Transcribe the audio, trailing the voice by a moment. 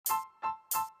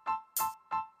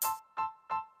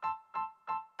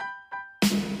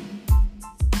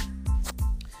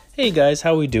Hey guys,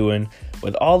 how we doing?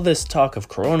 With all this talk of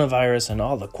coronavirus and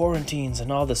all the quarantines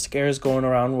and all the scares going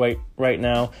around right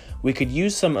now, we could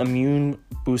use some immune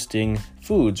boosting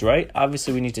foods, right?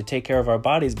 Obviously, we need to take care of our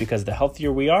bodies because the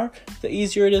healthier we are, the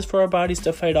easier it is for our bodies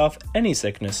to fight off any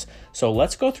sickness. So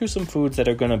let's go through some foods that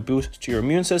are going to boost your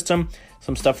immune system,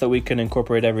 some stuff that we can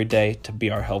incorporate every day to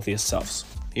be our healthiest selves.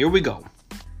 Here we go.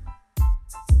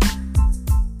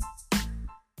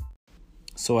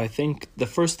 So I think the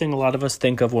first thing a lot of us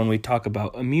think of when we talk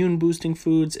about immune boosting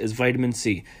foods is vitamin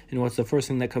C. And what's the first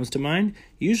thing that comes to mind?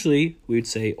 Usually we'd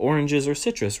say oranges or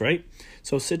citrus, right?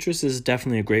 So citrus is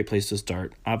definitely a great place to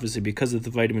start. Obviously because of the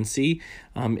vitamin C,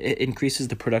 it increases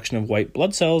the production of white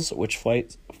blood cells, which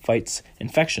fights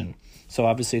infection. So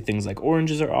obviously things like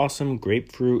oranges are awesome,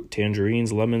 grapefruit,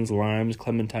 tangerines, lemons, limes,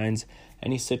 clementines,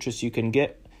 any citrus you can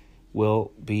get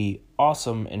will be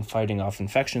awesome in fighting off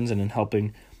infections and in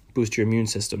helping boost your immune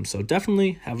system. So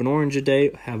definitely have an orange a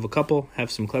day, have a couple,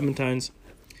 have some clementines,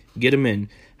 get them in.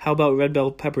 How about red bell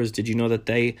peppers? Did you know that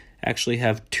they actually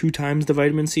have 2 times the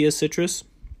vitamin C as citrus?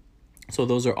 So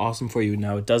those are awesome for you.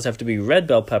 Now it does have to be red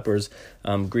bell peppers.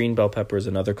 Green bell peppers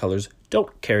and other colors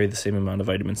don't carry the same amount of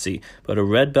vitamin C, but a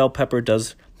red bell pepper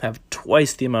does have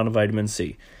twice the amount of vitamin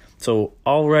C. So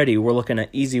already we're looking at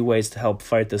easy ways to help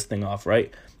fight this thing off,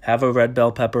 right? Have a red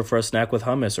bell pepper for a snack with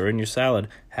hummus or in your salad.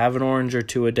 Have an orange or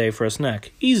 2 a day for a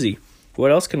snack. Easy. What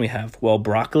else can we have? Well,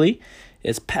 broccoli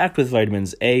is packed with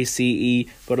vitamins A, C, E,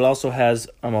 but it also has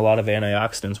a lot of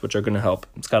antioxidants, which are going to help.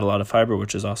 It's got a lot of fiber,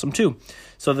 which is awesome too.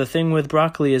 So the thing with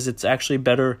broccoli is it's actually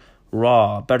better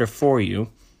raw, better for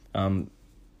you.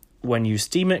 When you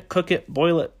steam it, cook it,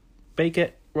 boil it, bake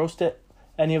it, roast it,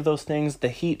 any of those things, the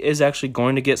heat is actually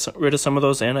going to get rid of some of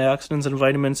those antioxidants and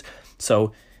vitamins.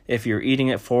 So if you're eating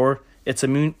it for its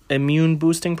immune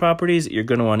boosting properties, you're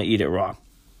going to want to eat it raw.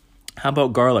 How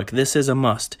about garlic? This is a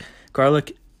must.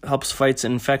 Garlic helps fight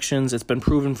infections. It's been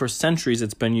proven for centuries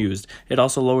it's been used. It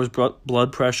also lowers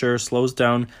blood pressure, slows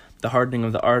down the hardening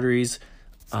of the arteries.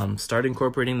 Start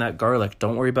incorporating that garlic.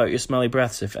 Don't worry about your smelly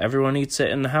breaths. If everyone eats it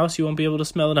in the house, you won't be able to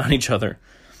smell it on each other.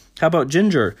 How about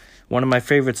ginger? One of my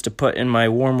favorites to put in my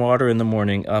warm water in the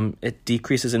morning. It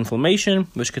decreases inflammation,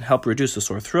 which can help reduce a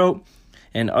sore throat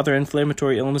and other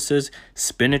inflammatory illnesses.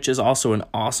 Spinach is also an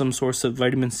awesome source of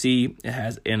vitamin C. It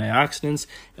has antioxidants.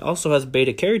 It also has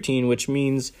beta-carotene,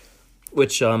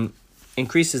 which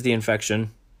increases the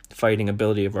infection fighting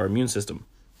ability of our immune system.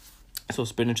 So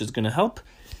spinach is going to help.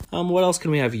 What else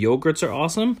can we have? Yogurts are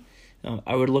awesome.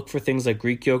 I would look for things like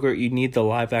Greek yogurt. You need the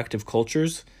live active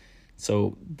cultures.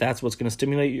 So that's what's going to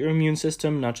stimulate your immune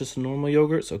system, not just a normal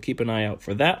yogurt. So keep an eye out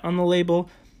for that on the label.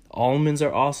 Almonds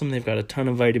are awesome. They've got a ton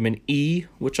of vitamin E,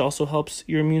 which also helps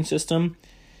your immune system.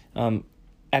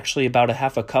 Actually, about a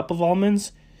half a cup of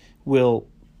almonds will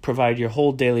provide your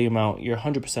whole daily amount, your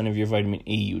 100% of your vitamin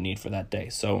E you need for that day.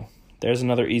 So there's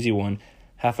another easy one.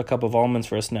 Half a cup of almonds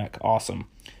for a snack. Awesome.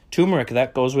 Turmeric,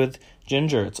 that goes with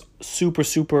ginger. It's super,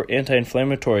 super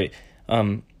anti-inflammatory.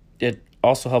 It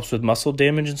also helps with muscle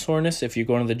damage and soreness. If you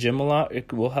go to the gym a lot,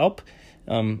 it will help.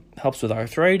 Helps with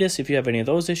arthritis. If you have any of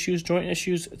those issues, joint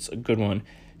issues, it's a good one.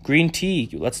 Green tea,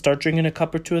 let's start drinking a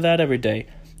cup or 2 of that every day.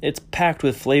 It's packed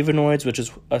with flavonoids, which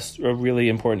is a really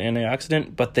important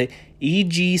antioxidant, but the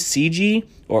EGCG,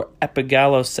 or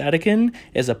epigallocatechin,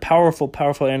 is a powerful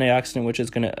antioxidant, which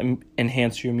is going to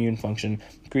enhance your immune function.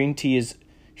 Green tea is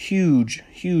huge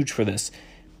for this.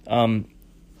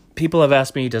 People have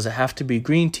asked me, does it have to be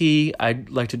green tea? I'd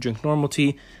like to drink normal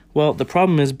tea. Well, the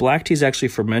problem is black tea is actually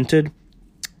fermented,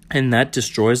 and that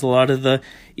destroys a lot of the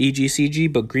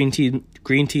EGCG, but green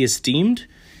tea is steamed,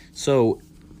 so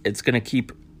it's going to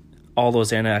keep all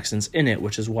those antioxidants in it,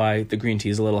 which is why the green tea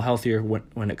is a little healthier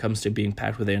when it comes to being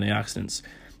packed with antioxidants.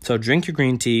 So drink your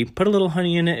green tea, put a little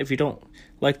honey in it if you don't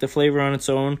like the flavor on its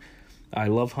own. I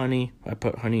love honey. I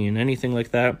put honey in anything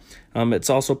like that. It's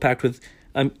also packed with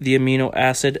the amino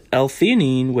acid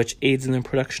L-theanine, which aids in the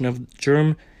production of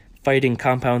germ-fighting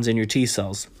compounds in your T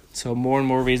cells. So more and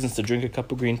more reasons to drink a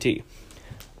cup of green tea.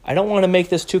 I don't want to make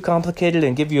this too complicated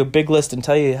and give you a big list and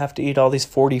tell you have to eat all these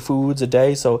 40 foods a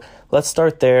day. So let's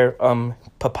start there.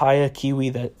 Papaya, kiwi,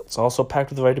 that's also packed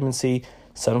with vitamin C.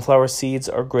 Sunflower seeds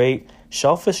are great.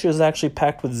 Shellfish is actually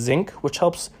packed with zinc, which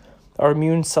helps our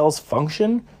immune cells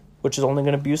function, which is only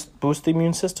going to boost the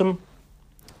immune system.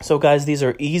 So guys, these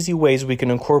are easy ways we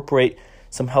can incorporate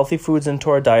some healthy foods into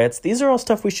our diets. These are all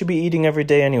stuff we should be eating every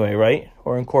day anyway, right?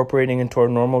 Or incorporating into our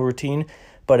normal routine.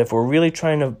 But if we're really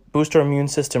trying to boost our immune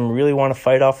system, really want to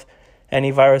fight off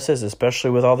any viruses,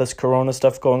 especially with all this corona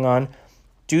stuff going on,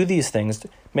 do these things.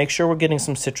 Make sure we're getting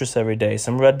some citrus every day,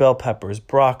 some red bell peppers,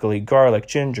 broccoli, garlic,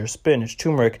 ginger, spinach,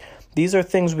 turmeric. These are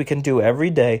things we can do every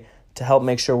day to help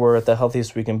make sure we're at the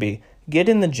healthiest we can be. Get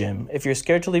in the gym. If you're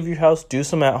scared to leave your house, do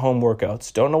some at-home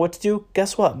workouts. Don't know what to do?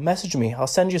 Guess what? Message me. I'll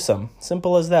send you some.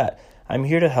 Simple as that. I'm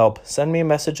here to help. Send me a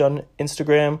message on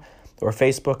Instagram or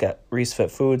Facebook at Reese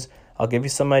Fit Foods. I'll give you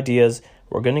some ideas.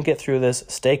 We're going to get through this.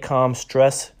 Stay calm.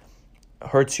 Stress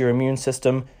hurts your immune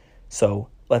system. So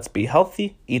let's be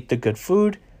healthy, eat the good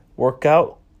food, work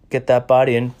out, get that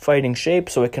body in fighting shape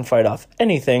so it can fight off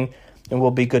anything, and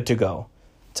we'll be good to go.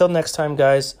 Till next time,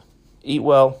 guys, eat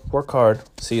well, work hard.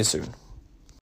 See you soon.